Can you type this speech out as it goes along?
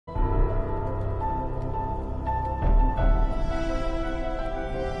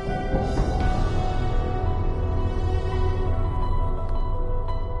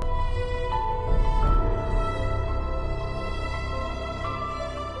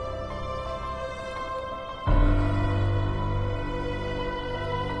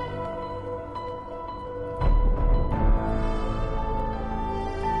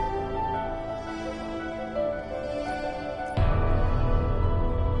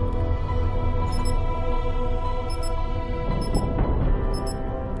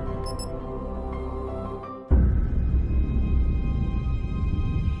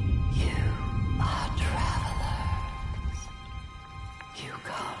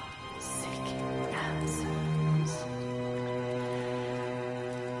seeking answers.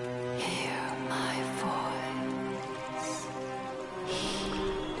 Hear my voice.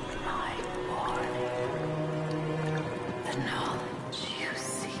 Heed my warning. The knowledge you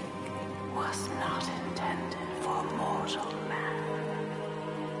seek was not intended for mortal man.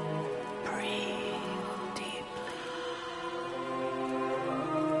 Breathe deeply.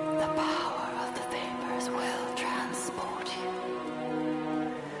 The power of the vapors will transport you.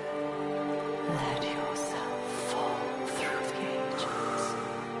 Let yourself fall through the ages,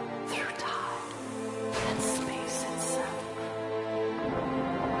 through time and space itself,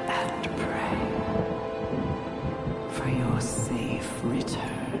 and pray for your safe return.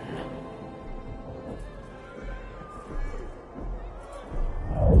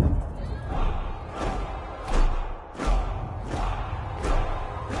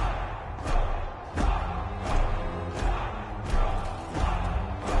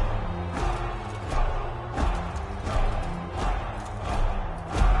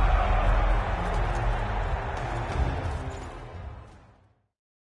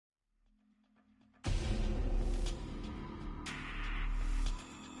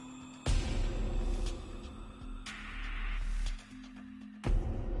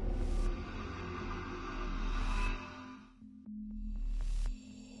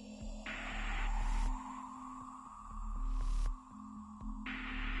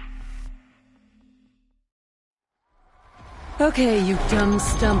 Okay, you dumb,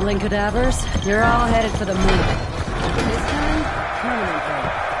 stumbling cadavers. You're all headed for the moon. This time, permanently.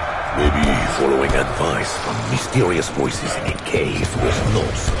 Maybe following advice from mysterious voices in a cave was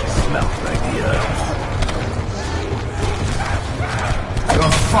not such a smart idea. The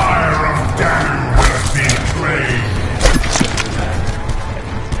fire of Danu has been played.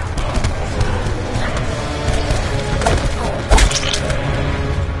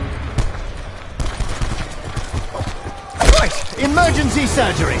 Emergency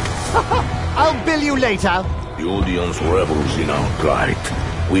surgery! I'll bill you later. The audience revels in our plight.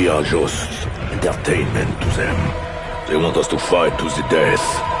 We are just entertainment to them. They want us to fight to the death.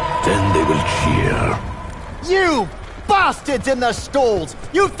 Then they will cheer. You bastards in the stalls!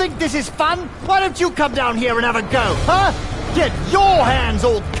 You think this is fun? Why don't you come down here and have a go, huh? Get your hands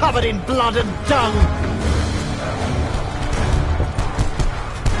all covered in blood and dung!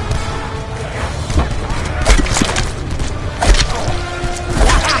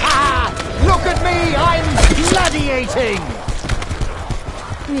 Look at me! I'm gladiating!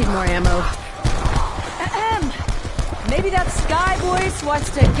 Need more ammo. Maybe that Sky Voice wants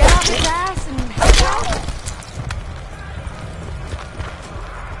to get off his ass and help out?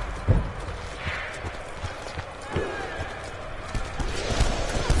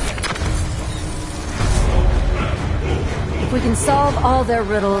 If we can solve all their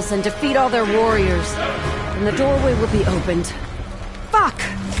riddles and defeat all their warriors, then the doorway will be opened. Fuck!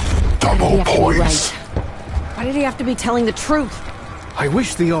 Double points. Why did he have to be telling the truth? I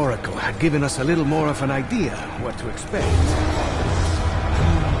wish the Oracle had given us a little more of an idea what to expect.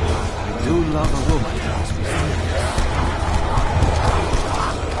 I do love a woman who's mysterious.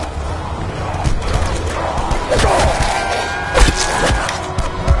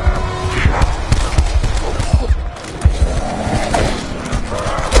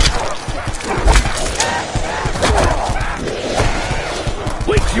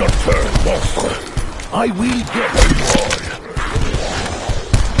 Wait your turn, monster. I will get you all.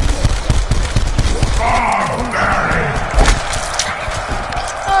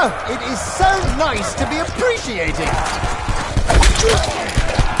 Oh, it is so nice to be appreciated!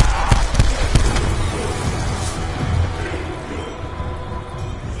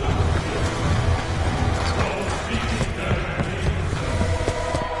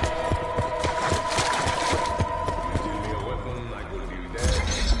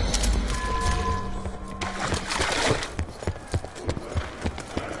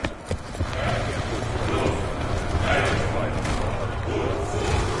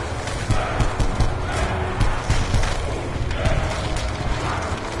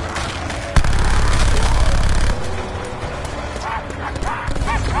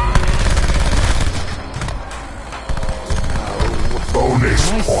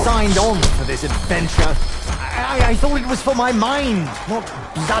 I signed on for this adventure. I thought it was for my mind, not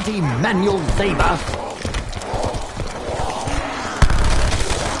bloody manual labor.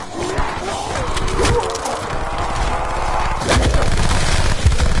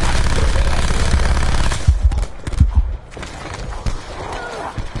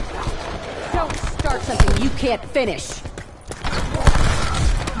 Don't start something you can't finish.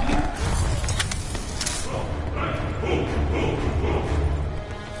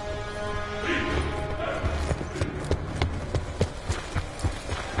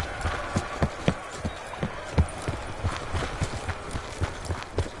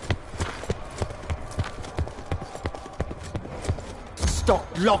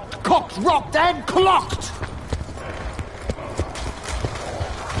 locked, cocked, rocked, and clocked!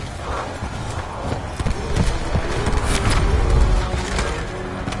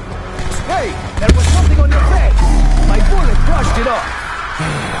 Hey, there was something on your face! My bullet brushed it off!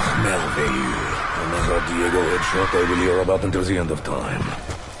 Merveilleux. Another Diego headshot I will hear about until the end of time.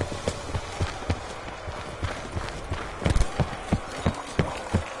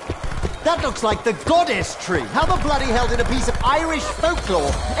 That looks like the goddess tree. How the bloody hell did a piece of Irish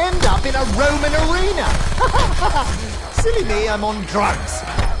folklore end up in a Roman arena? Silly me, I'm on drugs.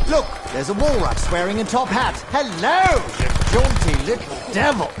 Look, there's a walrus wearing a top hat. Hello, you jaunty little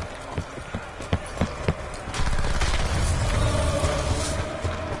devil.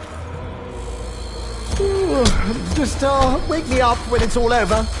 Ooh, just wake me up when it's all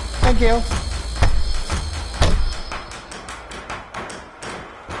over. Thank you.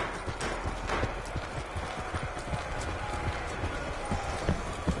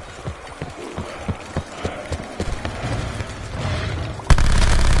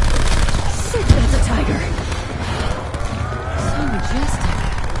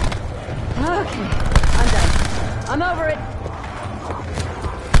 I'm over it.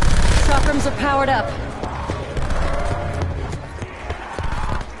 Chakrams are powered up.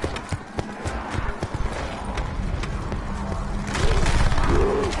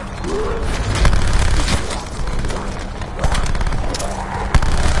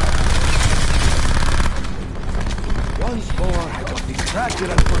 Once more, I got distracted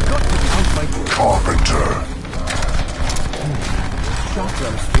and forgot to count my Carpenter.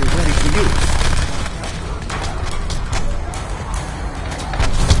 chakrams feel ready to use.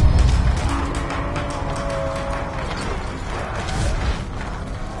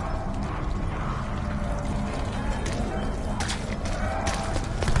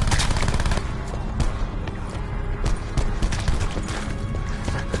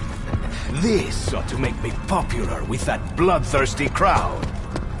 This ought to make me popular with that bloodthirsty crowd.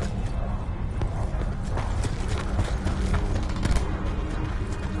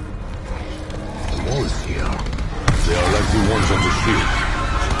 Wolves here. They are like the ones on the ship.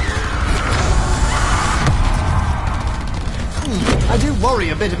 I do worry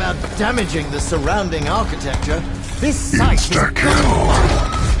a bit about damaging the surrounding architecture. This site is... Insta-kill.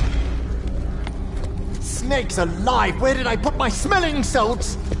 Snakes alive! Where did I put my smelling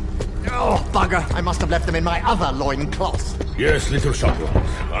salts? Oh, bugger. I must have left them in my other loincloths. Yes, little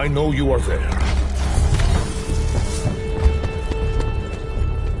Chakrams. I know you are there.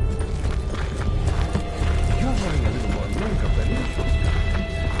 You're wearing a little more makeup than usual.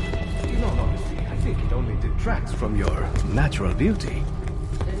 In all honesty, I think it only detracts from your natural beauty.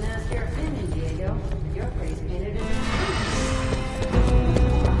 Didn't ask your opinion, Diego. Your face painted in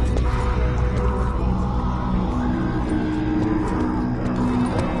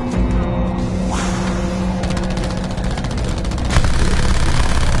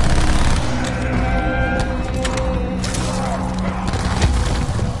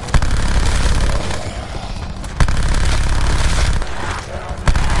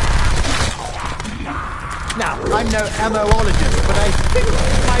Now, I'm no ammoologist, but I think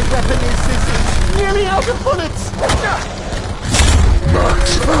my weapon is nearly out of bullets.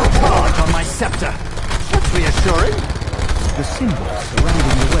 Charge on my scepter. That's reassuring. The symbols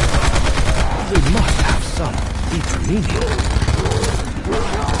surrounding the weapon, they must have some deeper meaning.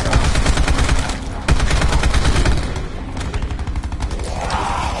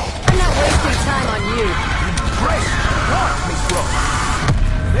 I'm not wasting time on you. Great! Watch me throw!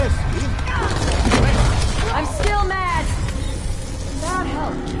 This I'm still mad. Without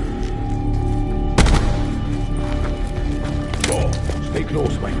help. Oh, stay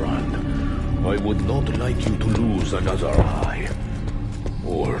close, my friend. I would not like you to lose another eye.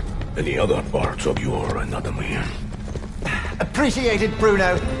 Or any other parts of your anatomy. Appreciated,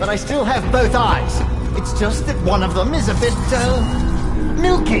 Bruno, but I still have both eyes. It's just that one of them is a bit,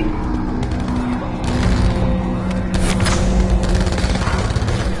 milky.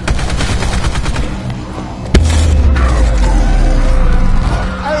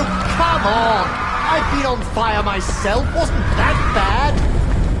 Come on! I've been on fire myself. Wasn't that bad?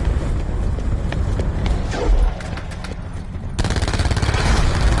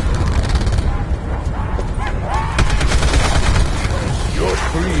 Your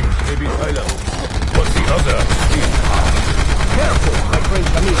screams may be silent, but the other is Careful, my friend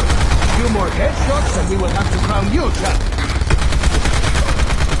Camille. A few more headshots and we will have to crown you, chap.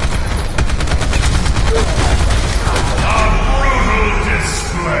 A brutal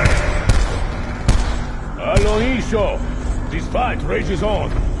display. Aloysio! This fight rages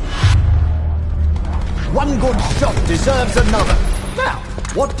on. One good shot deserves another. Now,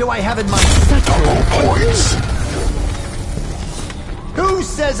 What do I have in my satchel? Points. Who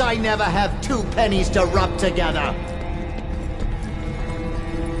says I never have 2 pennies to rub together?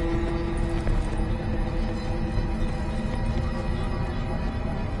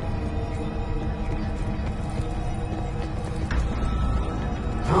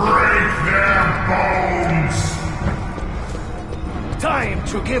 Break their bones! Time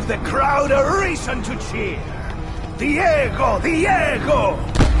to give the crowd a reason to cheer! Diego! Diego!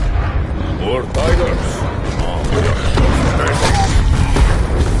 More tigers.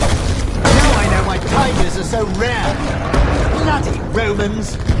 Now I know why tigers are so rare. Bloody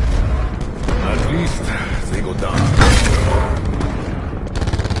Romans! At least they go down.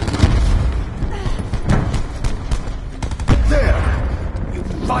 There! You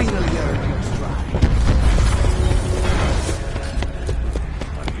finally earned your stride.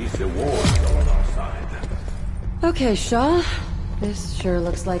 At least the walls are on our side. Okay, Shaw. This sure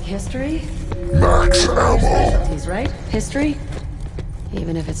looks like history. Max ammo. Specialties, right? History?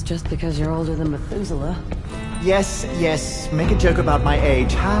 Even if it's just because you're older than Methuselah. Yes, yes, make a joke about my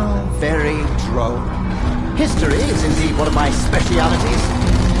age. How very droll. History is indeed one of my specialities.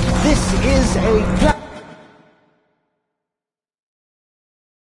 This is a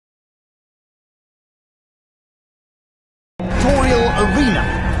gladiatorial arena,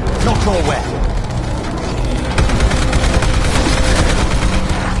 not Norway.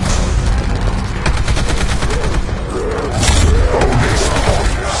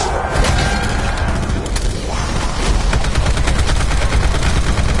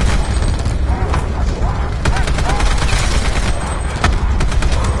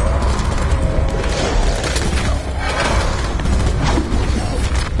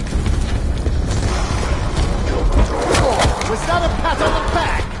 Was that a pat on the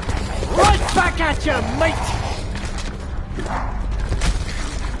back? Right back at you, mate!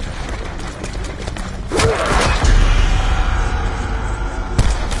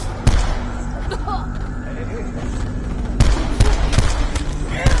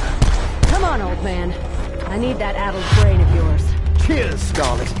 Come on, old man. I need that addled brain of yours. Cheers,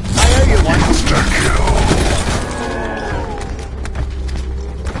 Scarlet. I owe you one.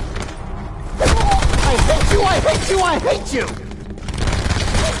 I hate you, I hate you, I hate you!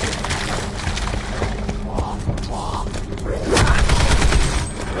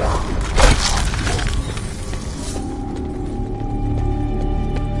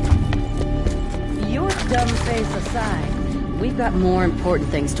 Your dumb face aside, we've got more important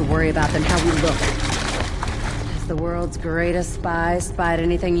things to worry about than how we look. Has the world's greatest spy spied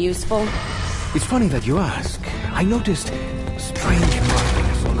anything useful? It's funny that you ask. I noticed strange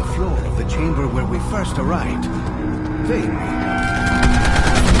markings on the floor of the chamber where we first arrived. Vaguely.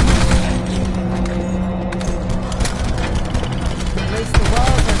 At least the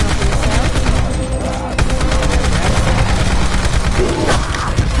walls are helping us out.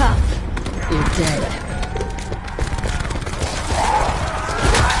 Ha! You're dead.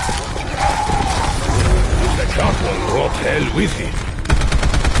 The Chaplain brought hell with him.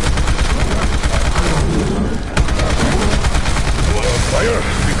 You are on fire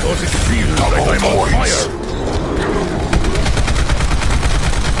because it feels like I'm on fire.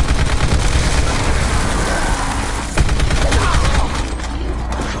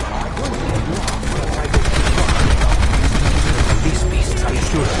 These beasts, I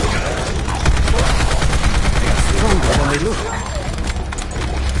assure you, they are stronger than they look.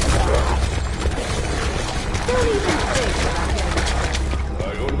 I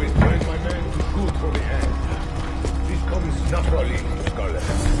always train my men to shoot for the end. This comes naturally, Scarlet.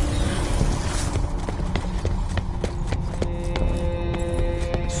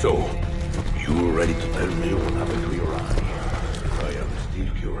 So, you ready to tell me what happened to your eye? I am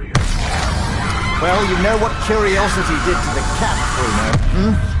still curious. Well, you know what curiosity did to the cat, Bruno,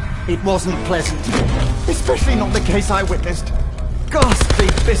 hmm? It wasn't pleasant. Especially not the case I witnessed. Ghastly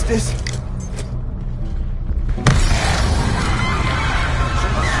business.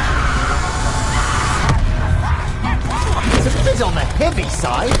 It's a bit on the heavy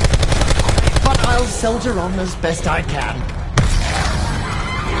side, but I'll soldier on as best I can.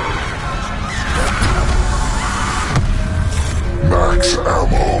 Max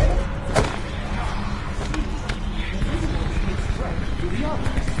ammo.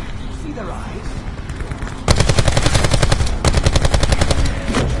 See their eyes?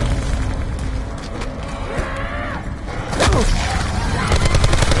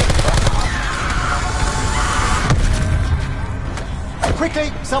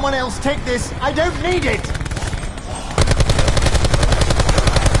 Quickly, someone else take this. I don't need it.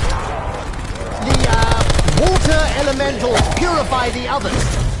 The water elementals purify the others.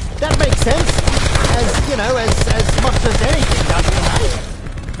 That makes sense. As, you know, as much as anything does tonight.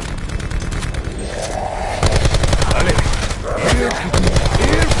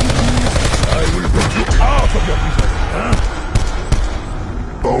 I will put you out of your misery, huh?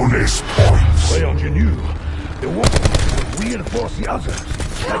 Bonus points. Way ingenue. The water will reinforce the others,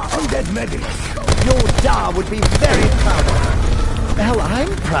 like undead medics. Your Da would be very proud of you. Hell, I'm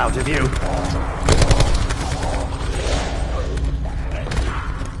proud of you.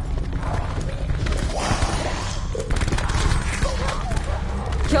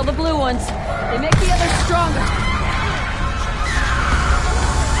 Kill the blue ones. They make the others stronger.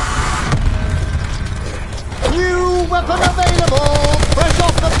 New weapon available! Fresh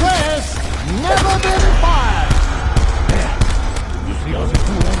off the press! Never been fired! You see how the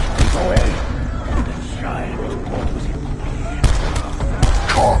two go away? Shine. What was it?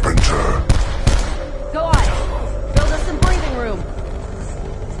 Carpenter. Go on. Build us some breathing room.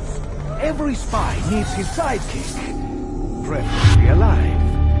 Every spy needs his sidekick. Preferably alive.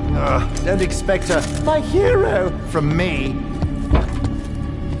 Don't expect my hero from me.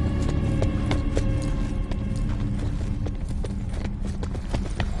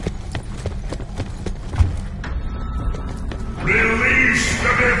 Release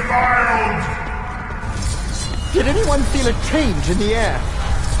the defiled! Did anyone feel a change in the air?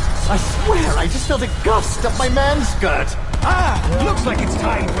 I swear I just felt a gust up my man's skirt. Ah! Looks like it's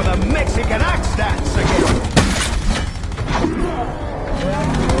time for the Mexican axe dance again.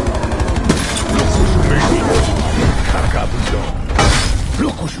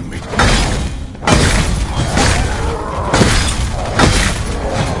 Look what you made.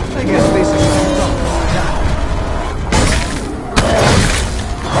 I guess this is done now.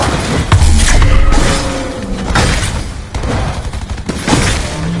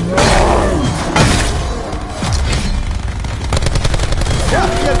 Up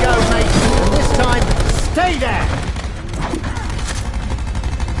you go, mate. And this time, stay there.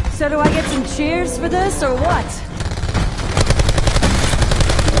 So do I get some cheers for this, or what?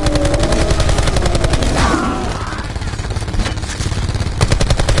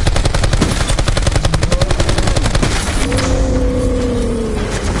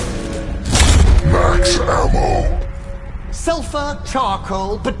 Max ammo. Sulfur,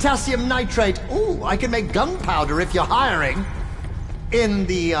 charcoal, potassium nitrate. Ooh, I can make gunpowder if you're hiring. In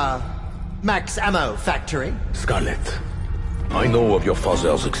the, Max Ammo factory. Scarlet, I know of your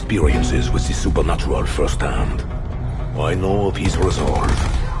father's experiences with the supernatural firsthand. I know of his resolve.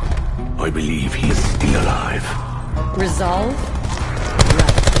 I believe he is still alive. Resolve?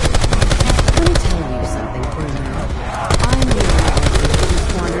 Right. Let me tell you something, Bruno. I'm the one who didn't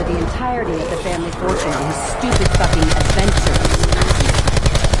squander the entirety of the family fortune on his stupid fucking adventures.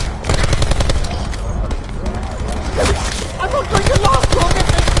 I'm not going to last long if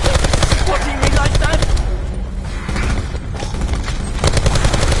they're watching me like that!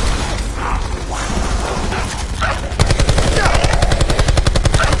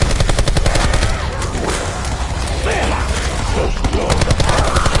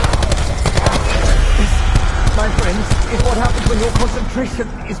 This, my friends, is what happens when your concentration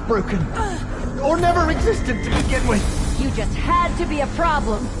is broken. Or never existed to begin with. You just had to be a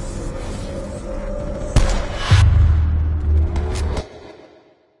problem.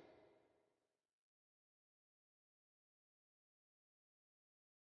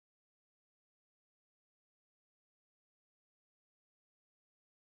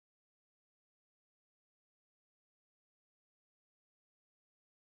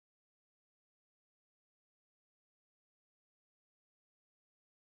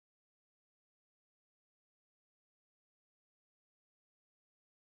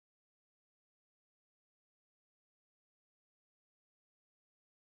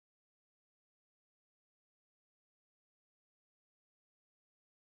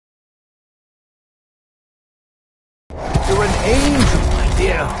 You're an angel, my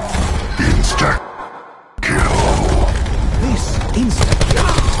dear. Insta kill. This insta-kill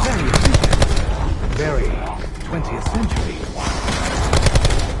is very efficient. Very 20th century.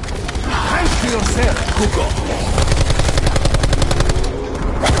 Thanks to yourself, Kuko.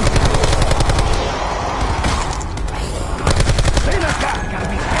 Sailor Guy gotta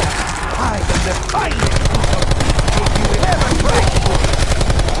be careful. I am the finest if you will ever try.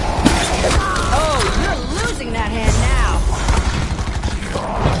 Oh, you're losing that hand now.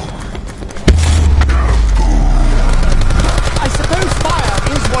 I suppose fire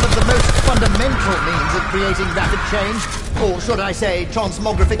is one of the most fundamental means of creating rapid change, or should I say,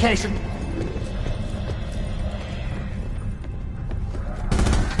 transmogrification.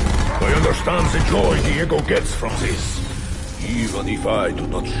 I understand the joy Diego gets from this, even if I do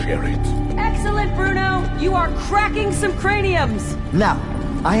not share it. Excellent, Bruno! You are cracking some craniums! Now,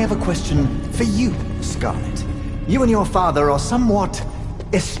 I have a question for you, Scarlet. You and your father are somewhat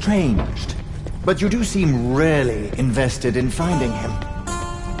estranged, but you do seem really invested in finding him.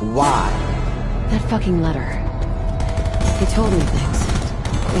 Why? That fucking letter. He told me things.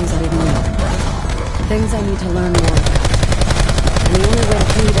 Things I didn't know. Things I need to learn more about. And the only way to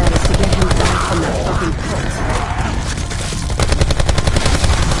do that is to get him back from that fucking cult.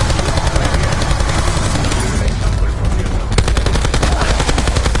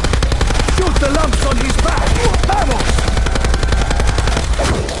 Shoot the lumps on his back! Vamos!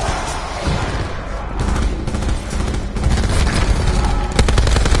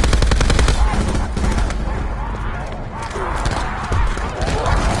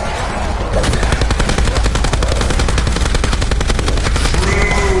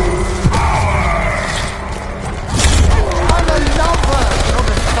 I'm a lover, not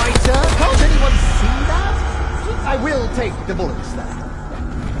a fighter. Can't anyone see that? I will take the bullets, then.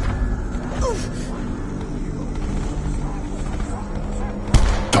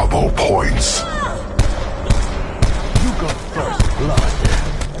 Double points. You got first blood,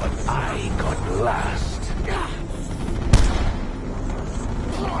 but I got last.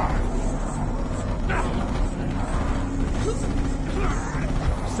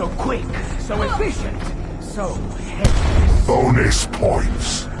 So quick, so efficient, so headless. Bonus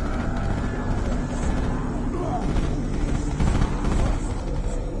points.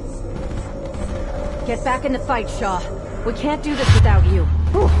 Get back in the fight, Shaw. We can't do this without you.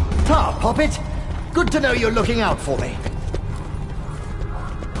 Whew. Tar Poppet, good to know you're looking out for me.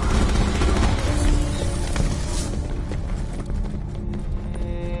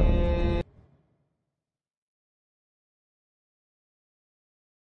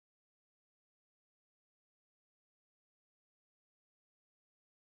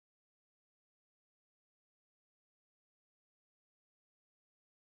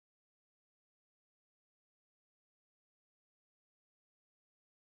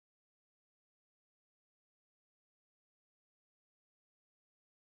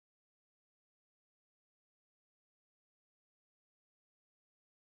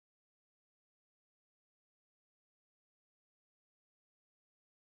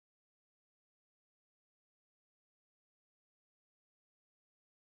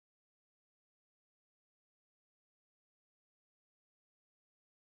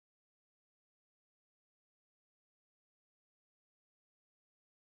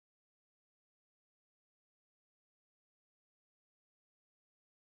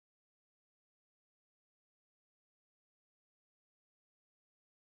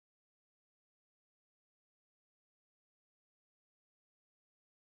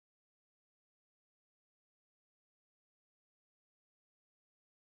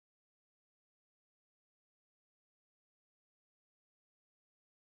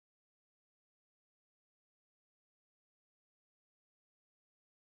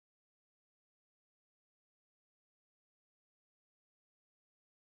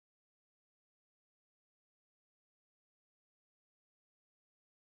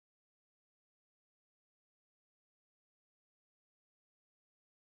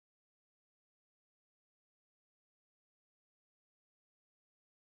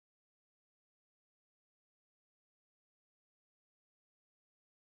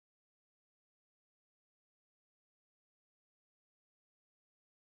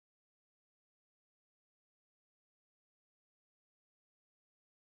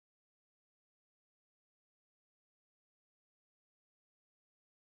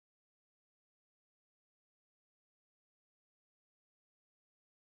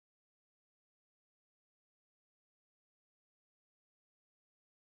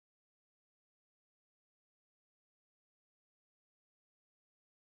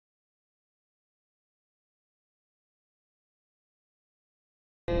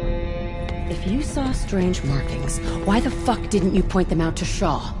 If you saw strange markings, why the fuck didn't you point them out to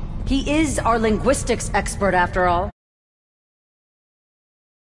Shaw? He is our linguistics expert, after all.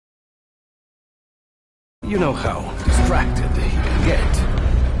 You know how distracted he can get.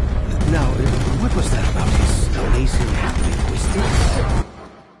 Now, what was that about his amazing linguistics?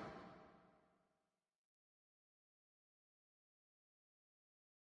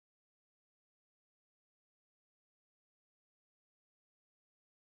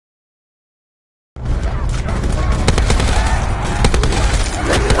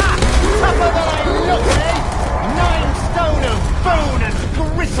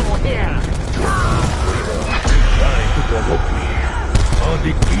 Provoke me. But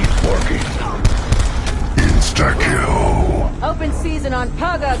it keeps working.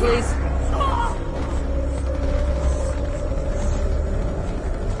 please.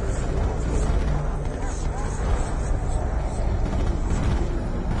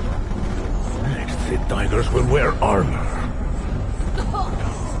 Next, the tigers will wear armor.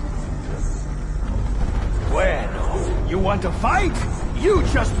 Bueno, you want to fight? You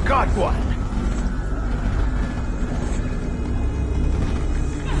just got one.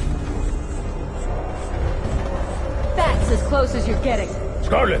 That's as close as you're getting.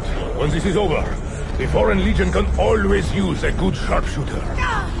 Scarlet, when this is over, the Foreign Legion can always use a good sharpshooter.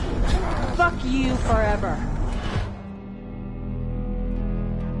 Fuck you forever.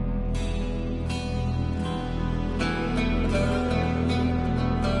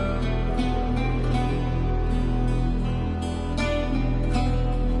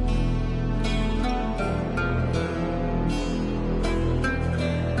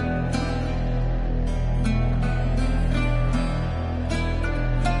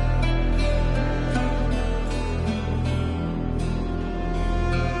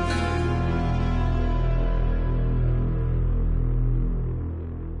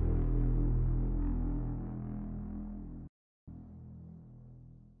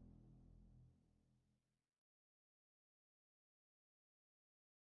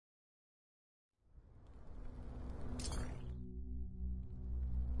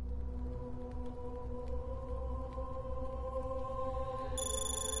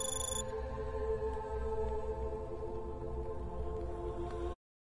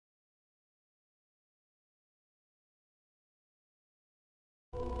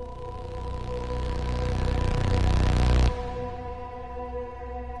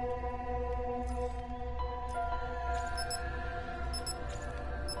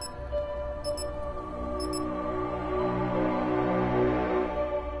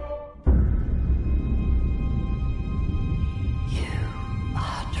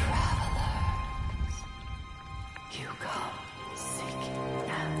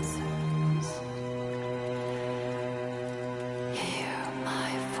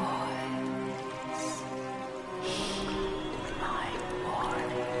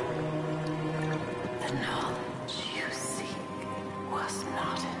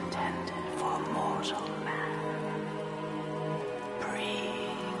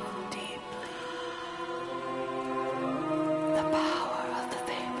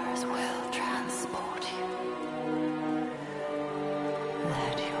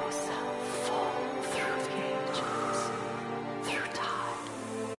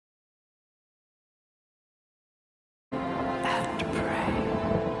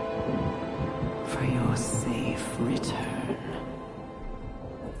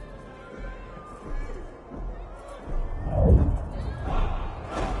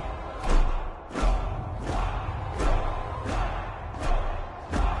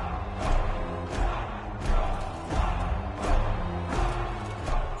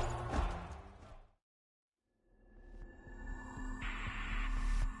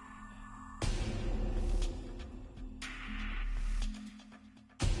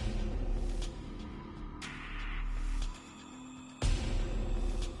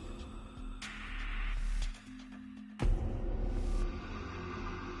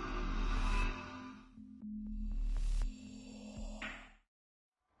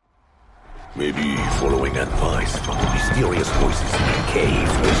 Maybe following advice from the mysterious voices in the cave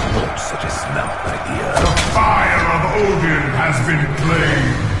was not such a smart idea. The fire of Odin has been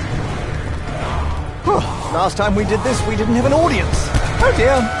claimed. Last time we did this, we didn't have an audience. Oh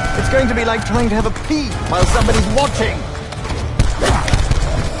dear, it's going to be like trying to have a pee while somebody's watching.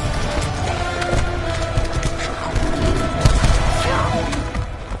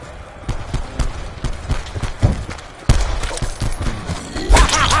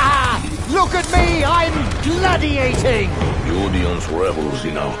 Look at me, I'm gladiating! The audience revels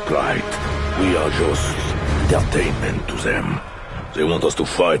in our plight. We are just entertainment to them. They want us to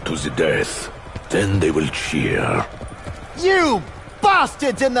fight to the death. Then they will cheer. You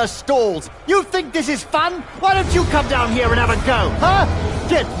bastards in the stalls! You think this is fun? Why don't you come down here and have a go, huh?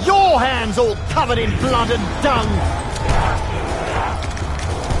 Get your hands all covered in blood and dung!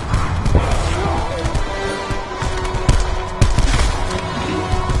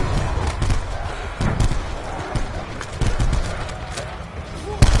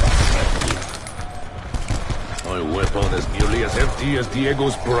 My weapon is nearly as empty as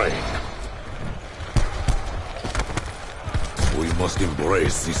Diego's brain. We must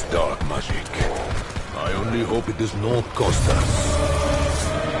embrace this dark magic. I only hope it does not cost us.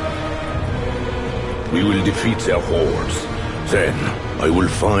 We will defeat their hordes. Then, I will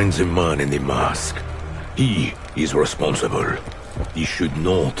find the man in the mask. He is responsible. He should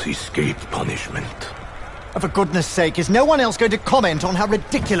not escape punishment. For goodness sake, is no one else going to comment on how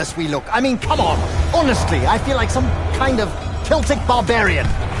ridiculous we look? I mean, come on. Honestly, I feel like some kind of Celtic barbarian.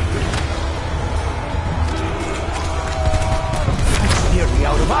 That's nearly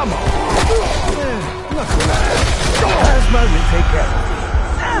out of ammo. Not so bad. Plasma will take care of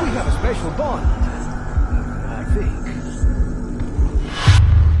you. We have a special bond, I think.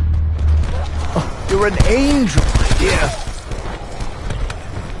 Oh, you're an angel, my dear.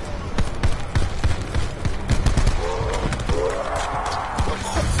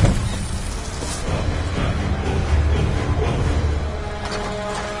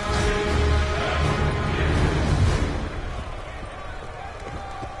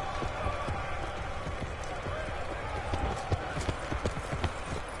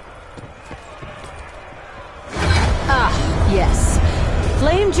 Yes.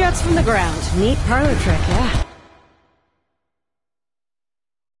 Flame jets from the ground. Neat parlor trick, yeah.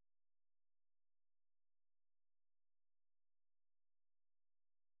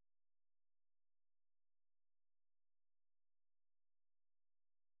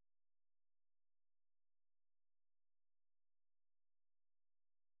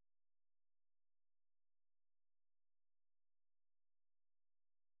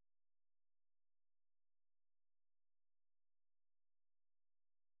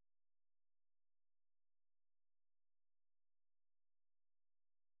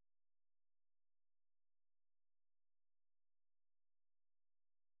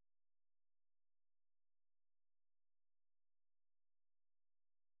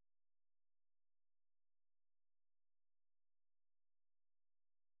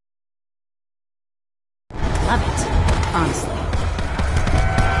 Love it, honestly.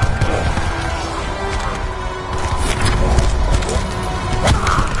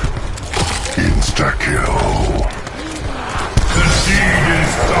 Insta-kill. The deed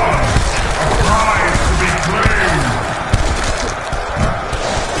is done. A prize to be claimed.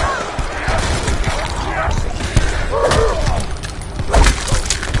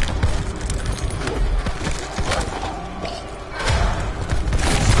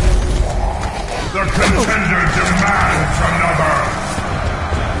 The contender demands another!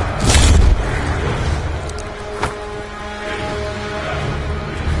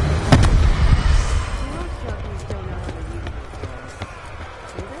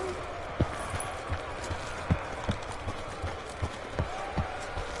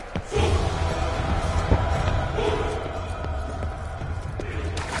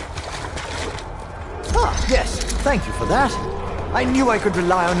 Ah, yes. Thank you for that. I knew I could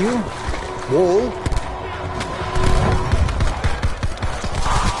rely on you. Wall.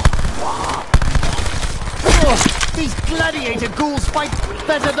 These gladiator ghouls fight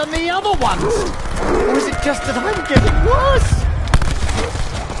better than the other ones! Or is it just that I'm getting worse?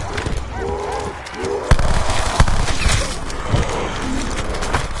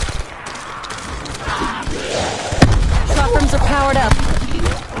 Chakrams are powered up.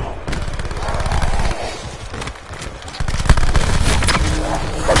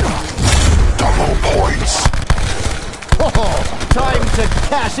 Double points. Oh, time to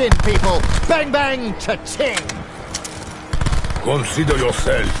cash in, people! Bang bang, cha-ching! Consider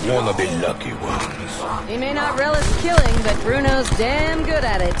yourself one of the lucky ones. He may not relish killing, but Bruno's damn good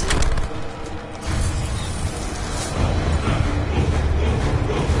at it.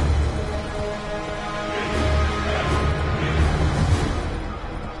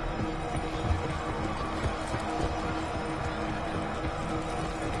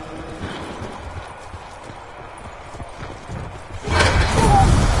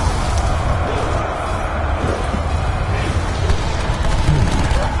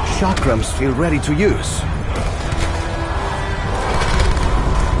 Chakrams feel ready to use.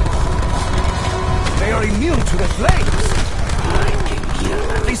 They are immune to the flames.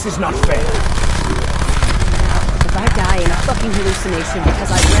 This is not fair. If I die in a fucking hallucination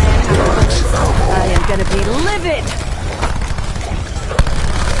because I ran out of bullets, I am gonna be livid!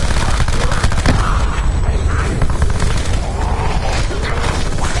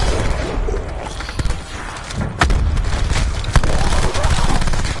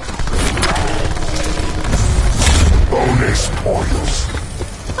 Bonus points.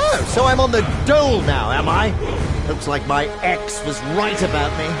 Oh, so I'm on the dole now, am I? Looks like my ex was right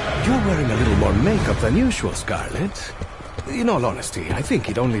about me. You're wearing a little more makeup than usual, Scarlet. In all honesty, I think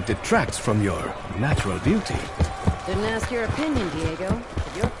it only detracts from your natural beauty. Didn't ask your opinion, Diego.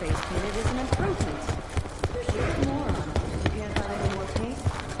 But your face painted is an improvement. You're a moron. You can't find any more paint?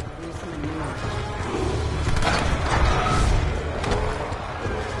 I'll use some new.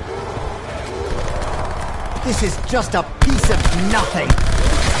 This is just a piece of nothing.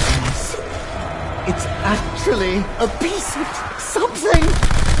 Yes. It's actually a piece of something.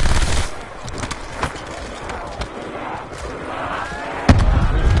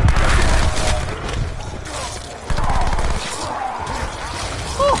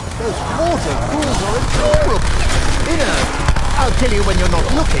 Oh, those water pools are adorable. In a I'll kill you when you're not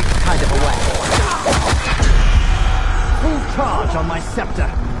looking kind of a way. Full charge on my scepter.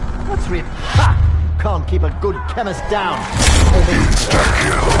 What's real? Ha! Can't keep a good chemist down.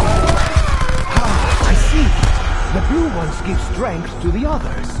 I see. The blue ones give strength to the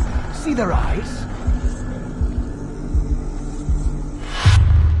others. See their eyes?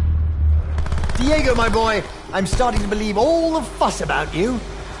 Diego, my boy, I'm starting to believe all the fuss about you.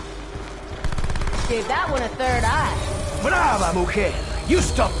 Gave that one a third eye. Brava, mujer! You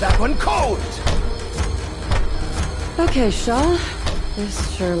stopped that one cold! Okay, Shaw.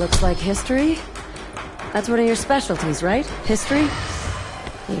 This sure looks like history. That's one of your specialties, right? History?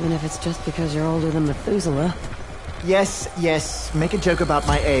 Even if it's just because you're older than Methuselah. Yes, yes, make a joke about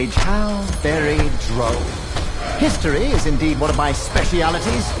my age. How very droll. History is indeed one of my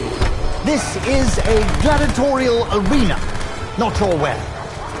specialities. This is a gladiatorial arena. Not sure where.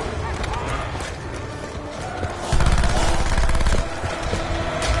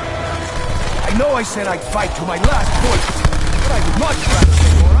 I know I said I'd fight to my last bullet, but I would much rather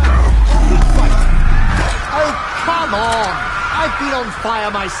stay where I am than fight. Oh, come on! I've been on fire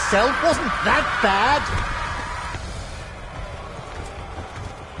myself. Wasn't that bad?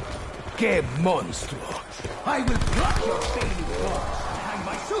 Que monstruo! I will pluck your failing claws and hang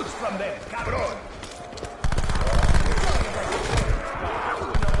my suits from them, cabrón!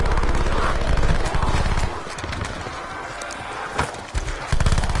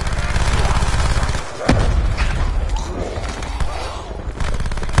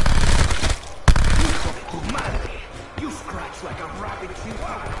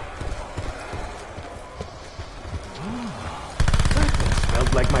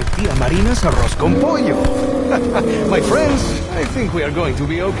 Like my tia Marina's arroz con pollo. My friends, I think we are going to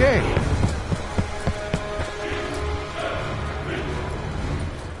be okay.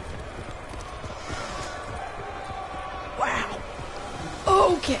 Wow.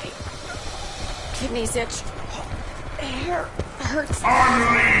 Okay. Kidneys itch. Hair hurts.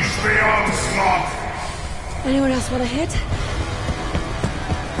 Unleash the onslaught! Anyone else want a hit?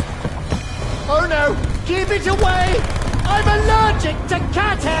 Oh no! Keep it away! I'm allergic to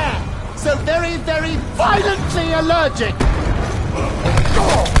cat hair! So very, very violently allergic!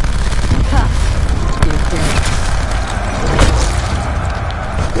 Ha! You're dead.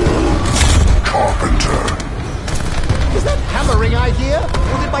 Carpenter. Is that hammering I hear?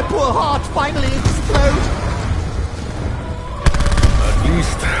 Or did my poor heart finally explode? At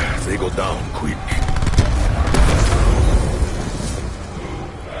least they go down quick.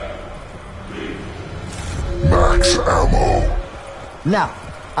 Max ammo. Now,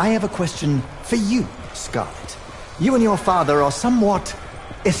 I have a question for you, Scarlet. You and your father are somewhat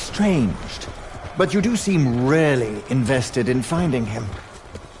estranged, but you do seem really invested in finding him.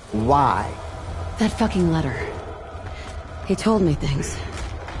 Why? That fucking letter. He told me things.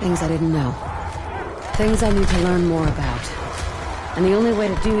 Things I didn't know. Things I need to learn more about. And the only way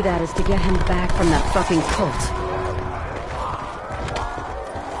to do that is to get him back from that fucking cult.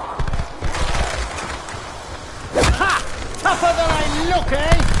 Tougher than I look,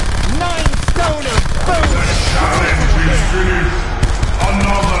 eh? 9 stone of bone! The challenge is finished!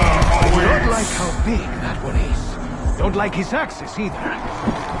 Another Don't awaits! like how big that one is. Don't like his axis either.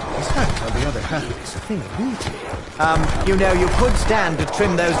 His hat, on the other hand, is a thing of beauty. You know, you could stand to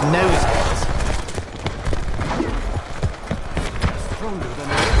trim those nose hairs. Stronger than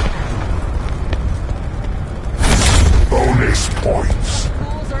Bonus points.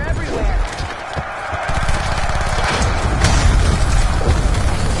 Fools are everywhere.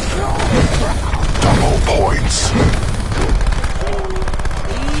 Double points.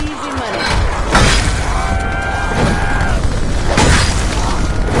 Easy money.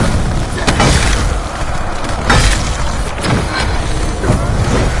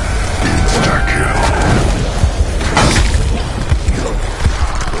 Insta-kill.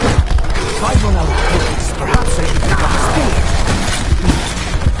 5 on our points. Perhaps I should pick up a spear.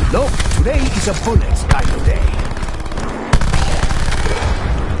 No, today is a bullets kind of day.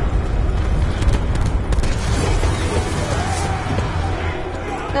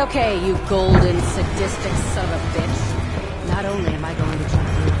 Okay, you golden, sadistic son of a bitch. Not only am I going to jump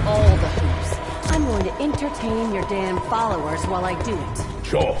through all the hoops, I'm going to entertain your damn followers while I do it.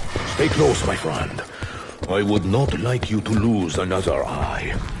 Sure. Stay close, my friend. I would not like you to lose another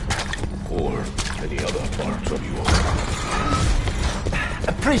eye. Or Any other parts of you?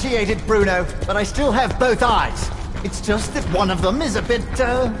 Appreciated, Bruno, but I still have both eyes. It's just that one of them is a bit,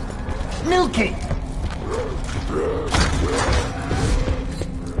 milky.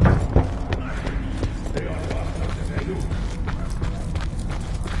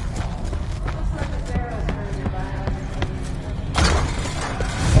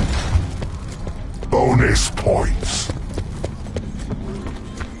 Bonus points.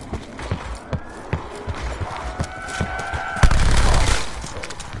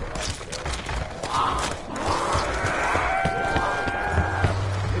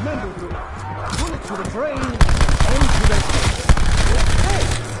 Remember, bullet to the brain and to the Hey!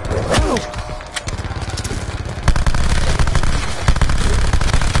 Oh.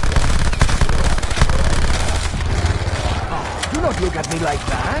 Do not look at me like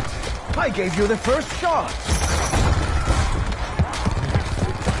that. I gave you the first shot.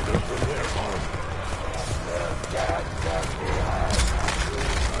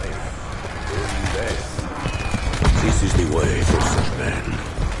 This is the way for such men.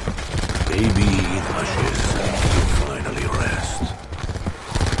 Maybe in ashes, you finally rest.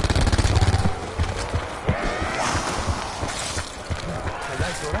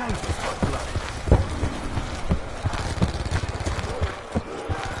 That's all right.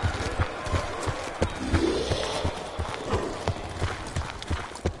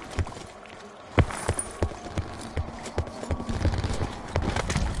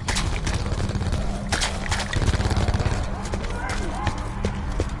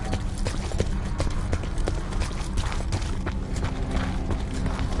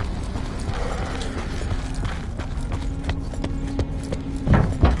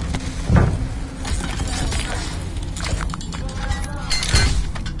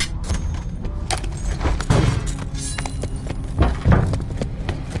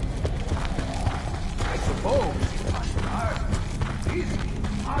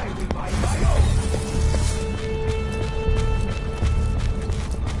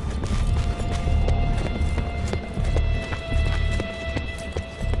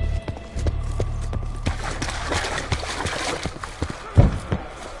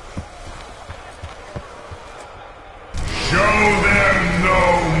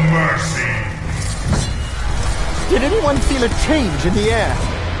 Did anyone feel a change in the air?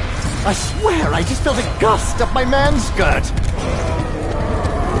 I swear I just felt a gust up my man's skirt.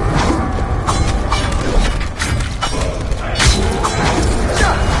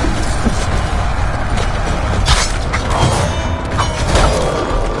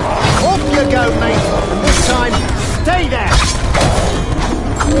 Off you go, mate. And this time, stay there.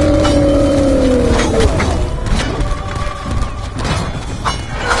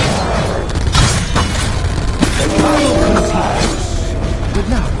 But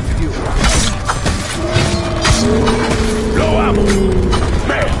now, if you... Low ammo!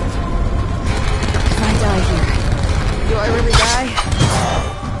 Man! If I die here, do I really die?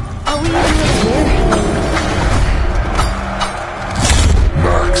 Are we even really here?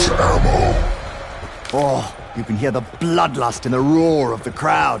 Max ammo. Oh, you can hear the bloodlust in the roar of the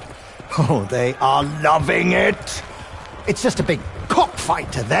crowd. Oh, they are loving it. It's just a big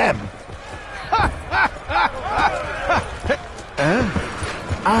cockfight to them.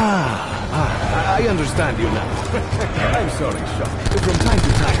 I understand you now. I'm sorry, Sean. From time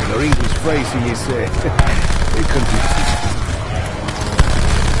to time, your English phrasing is, confusing.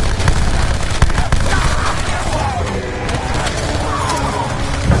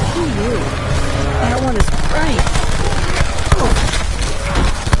 Who knew? That one is right.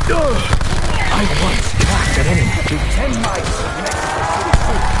 I once tracked an enemy to 10 miles next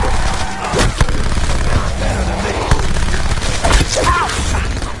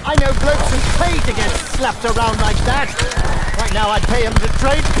I know blokes who pay to get slapped around like that. Right now I'd pay him to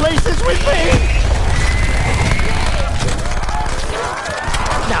trade places with me.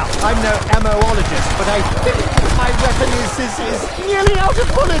 Now, I'm no ammoologist, but I think my weapon is nearly out of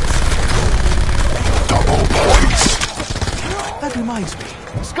bullets. Double points. That reminds me.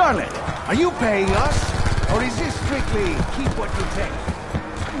 Scarlet, are you paying us? Or is this strictly keep what you take?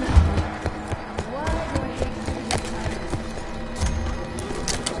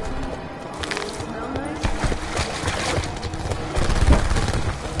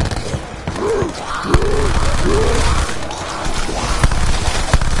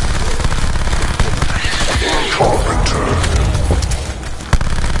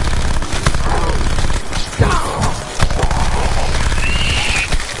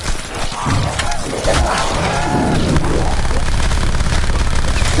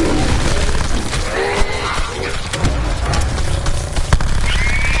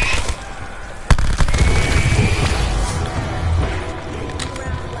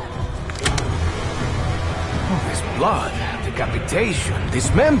 blood, decapitation,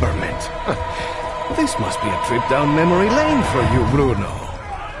 dismemberment. This must be a trip down memory lane for you, Bruno.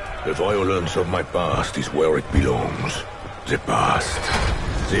 The violence of my past is where it belongs. The past.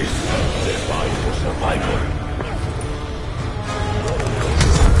 This, the fight for survival.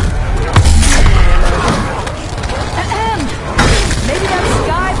 Maybe that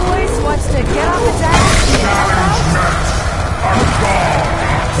Sky Voice wants to get off its ass and help out?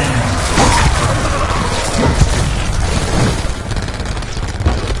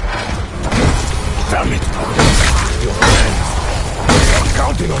 Damn it! Your friends. I'm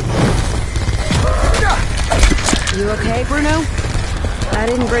counting on you. You okay, Bruno? I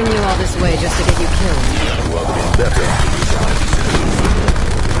didn't bring you all this way just to get you killed. You have been better.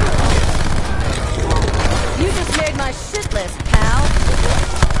 You just made my shit list, pal.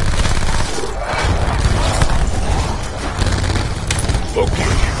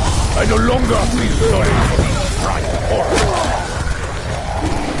 Okay. I no longer feel sorry for these fried horrors.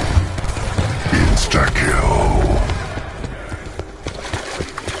 Insta-kill.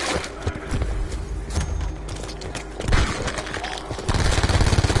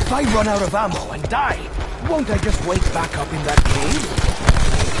 If I run out of ammo and die, won't I just wake back up in that cave?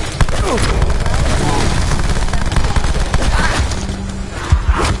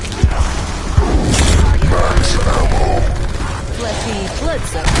 Fleshy blood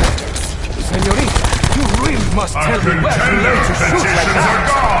substance. Senorita, you really must tell me where to learn to shoot like petitions that. are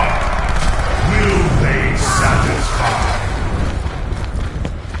gone. Will they satisfy?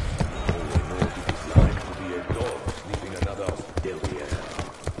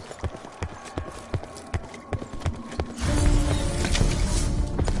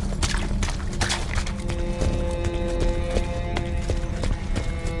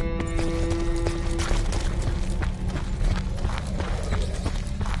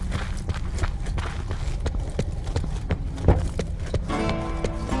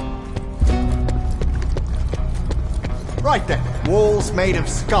 Right then. Walls made of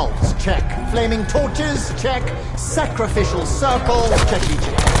skulls, check. Flaming torches, check. Sacrificial circle, checky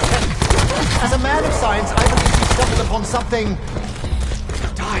check. As a man of science, I believe he stumbled upon something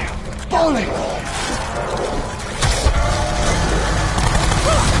diabolical.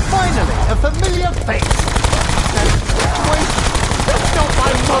 Finally, a familiar face. And wait, that's not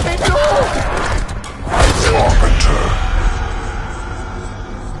my mother-in-law! Carpenter.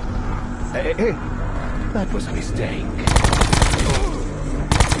 Hey, that was a mistake.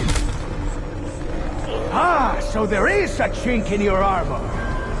 Ah, so there is a chink in your armor.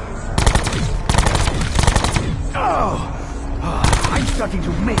 I'm starting to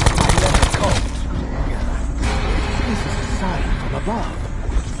make my leather coat. This is a sign from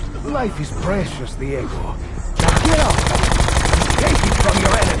above. Life is precious, Diego. Now get up and take it from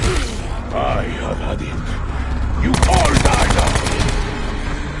your enemies. I have had it. You all died of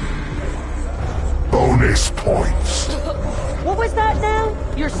bonus points. What was that now?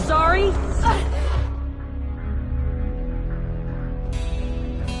 You're sorry?